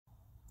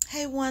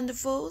Hey,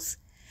 wonderfuls.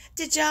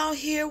 Did y'all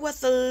hear what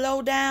the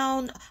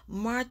lowdown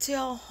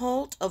Martell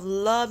Holt of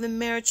Love and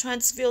Marriage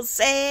Huntsville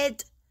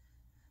said?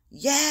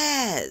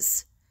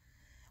 Yes.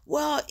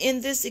 Well,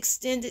 in this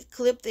extended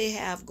clip they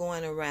have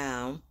going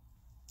around,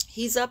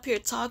 he's up here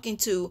talking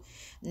to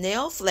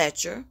Nell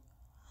Fletcher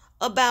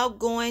about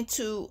going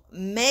to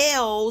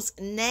Mel's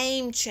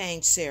name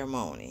change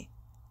ceremony.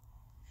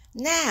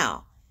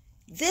 Now,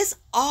 this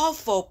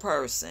awful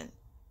person,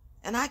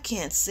 and I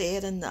can't say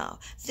it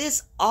enough,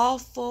 this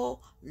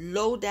awful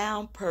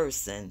low-down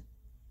person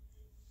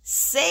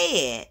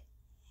said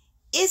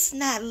it's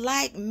not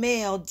like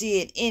Mel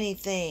did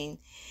anything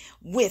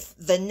with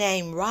the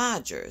name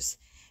Rogers.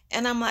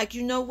 And I'm like,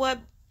 you know what?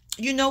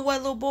 You know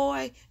what, little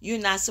boy? You're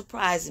not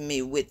surprising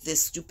me with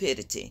this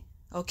stupidity,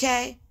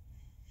 okay?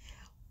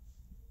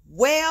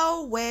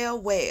 Well,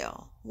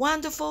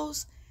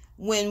 wonderfuls,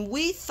 when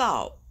we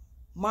thought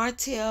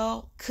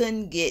Martell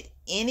couldn't get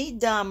any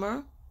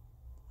dumber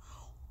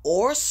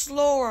or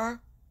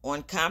slower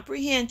on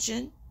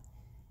comprehension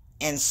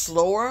and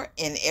slower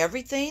in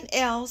everything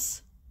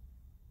else,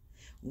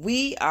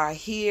 we are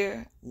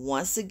here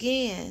once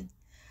again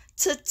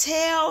to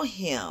tell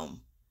him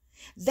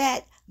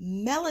that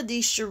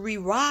Melody Cherie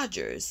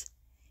Rogers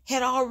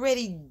had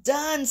already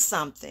done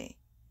something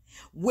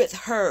with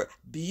her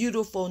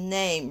beautiful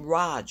name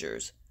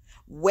Rogers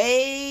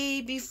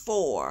way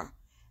before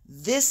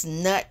this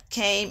nut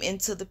came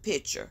into the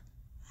picture.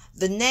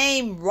 The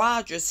name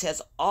Rogers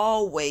has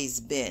always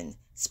been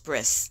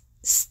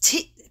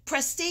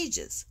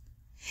prestigious.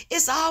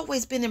 It's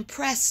always been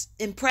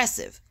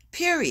impressive,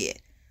 period.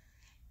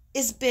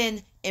 It's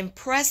been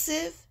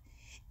impressive.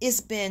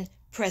 It's been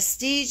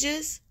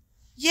prestigious.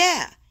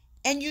 Yeah,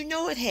 and you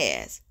know it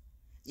has.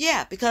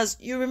 Yeah, because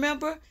you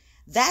remember,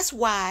 that's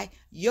why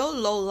your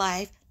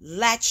lowlife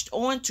latched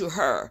onto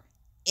her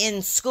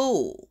in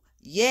school.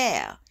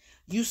 Yeah,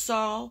 you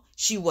saw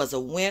she was a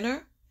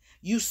winner.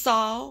 You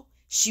saw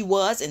she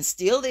was and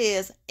still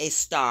is a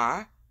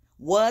star,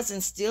 was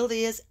and still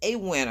is a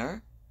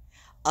winner,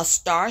 a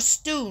star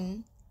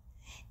student,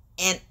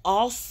 an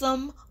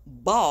awesome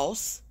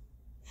boss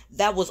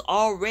that was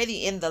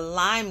already in the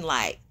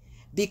limelight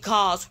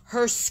because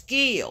her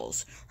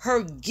skills,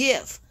 her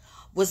gift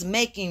was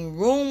making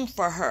room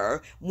for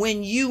her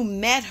when you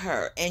met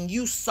her and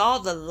you saw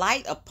the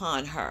light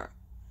upon her.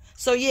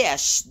 So yeah,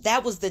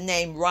 that was the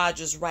name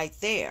Rogers right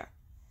there.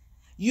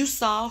 You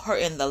saw her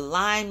in the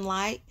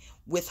limelight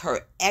with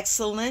her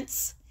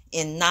excellence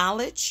in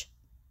knowledge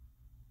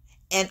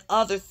and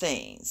other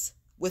things,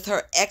 with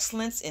her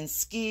excellence in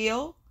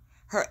skill,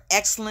 her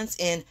excellence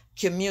in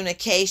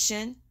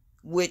communication,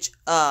 which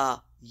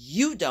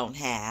you don't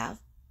have,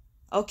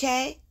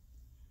 okay?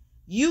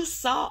 You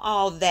saw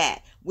all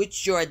that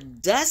with your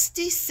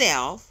dusty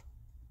self,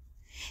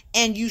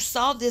 and you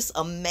saw this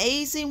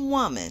amazing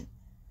woman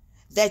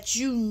that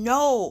you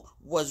know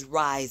was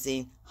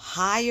rising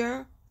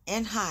higher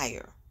and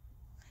higher.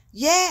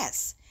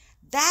 Yes,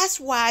 that's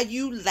why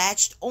you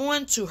latched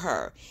on to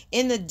her.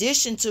 In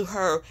addition to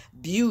her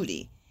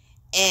beauty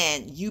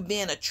and you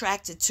being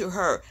attracted to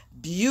her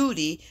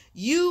beauty,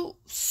 you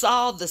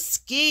saw the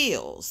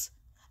skills.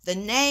 The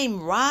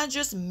name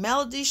Rogers,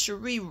 Melody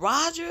Cherie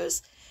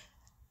Rogers,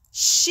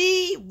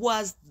 she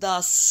was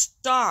the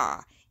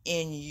star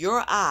in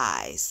your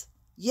eyes.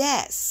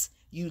 Yes,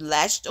 you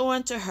latched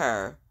on to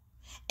her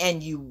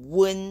and you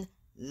wouldn't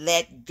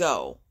let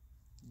go.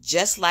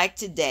 Just like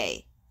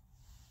today,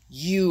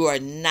 you are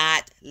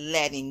not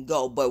letting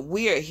go. But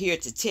we are here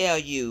to tell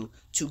you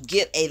to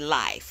get a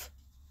life.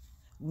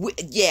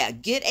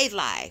 Get a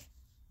life.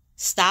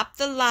 Stop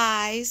the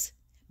lies,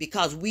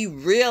 because we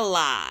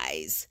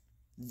realize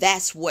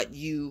that's what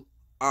you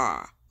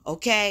are,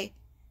 okay?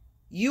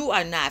 You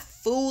are not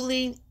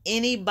fooling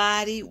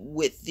anybody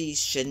with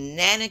these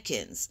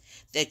shenanigans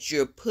that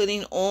you're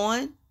putting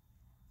on.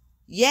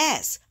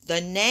 Yes,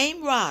 the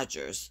name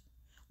Rogers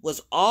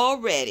was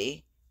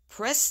already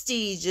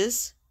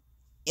prestigious,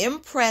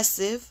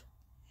 impressive,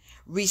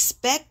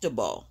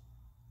 respectable,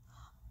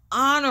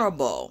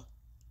 honorable,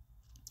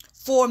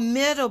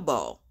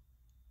 formidable.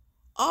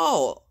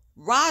 Oh,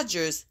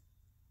 Rogers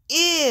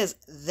is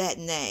that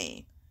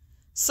name.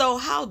 So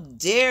how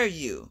dare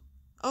you,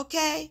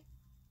 okay?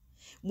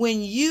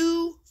 When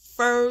you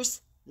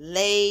first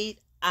laid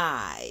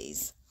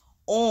eyes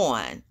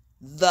on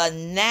the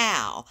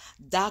now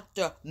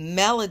Dr.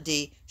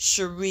 Melody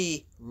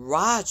Cherie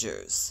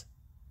Rogers,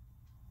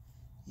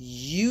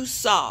 you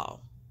saw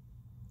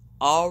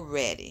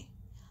already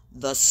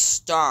the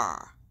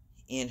star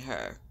in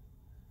her.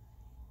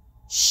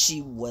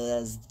 She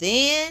was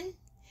then,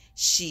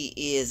 she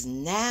is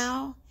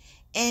now,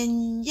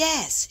 and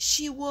yes,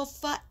 she will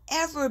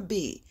forever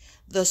be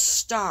the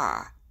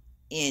star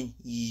in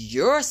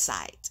your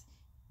sight,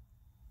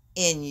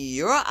 in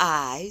your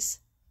eyes,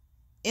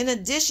 in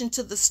addition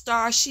to the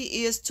star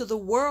she is to the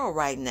world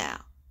right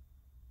now.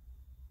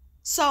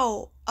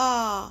 So,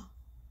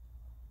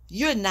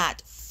 you're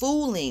not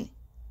fooling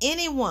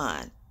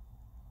anyone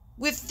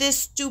with this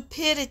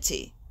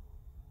stupidity,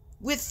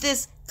 with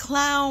this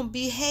clown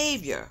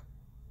behavior.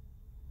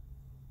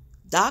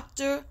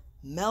 Dr.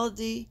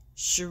 Melody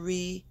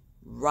Cherie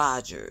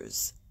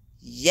Rogers.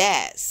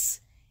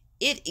 Yes,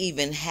 it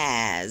even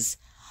has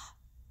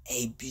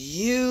a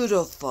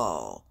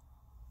beautiful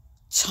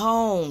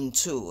tone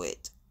to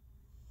it.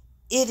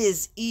 It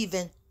is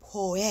even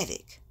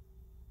poetic.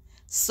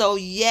 So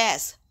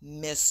yes,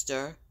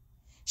 mister,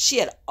 she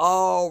had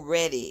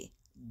already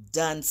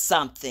done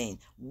something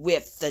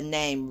with the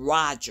name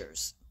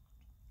Rogers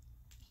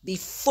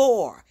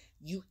before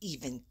you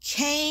even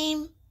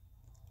came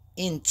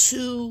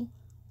into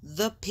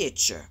the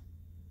picture.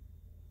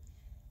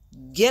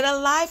 Get a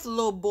life,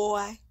 little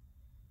boy,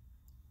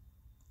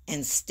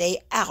 and stay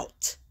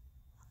out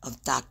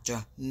of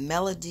Dr.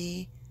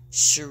 Melody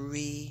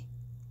Cherie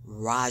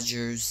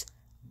Rogers'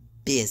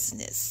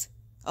 business.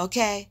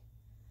 Okay?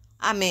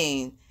 I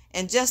mean,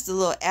 and just a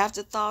little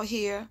afterthought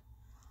here,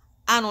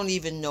 I don't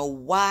even know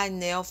why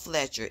Nell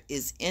Fletcher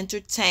is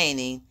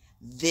entertaining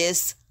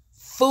this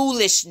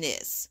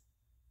foolishness.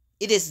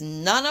 It is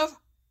none of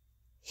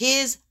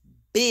his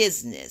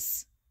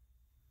business.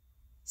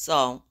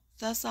 So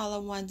that's all I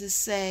wanted to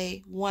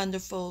say,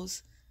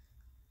 wonderfuls.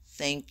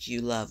 Thank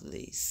you,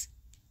 lovelies.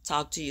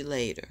 Talk to you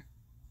later.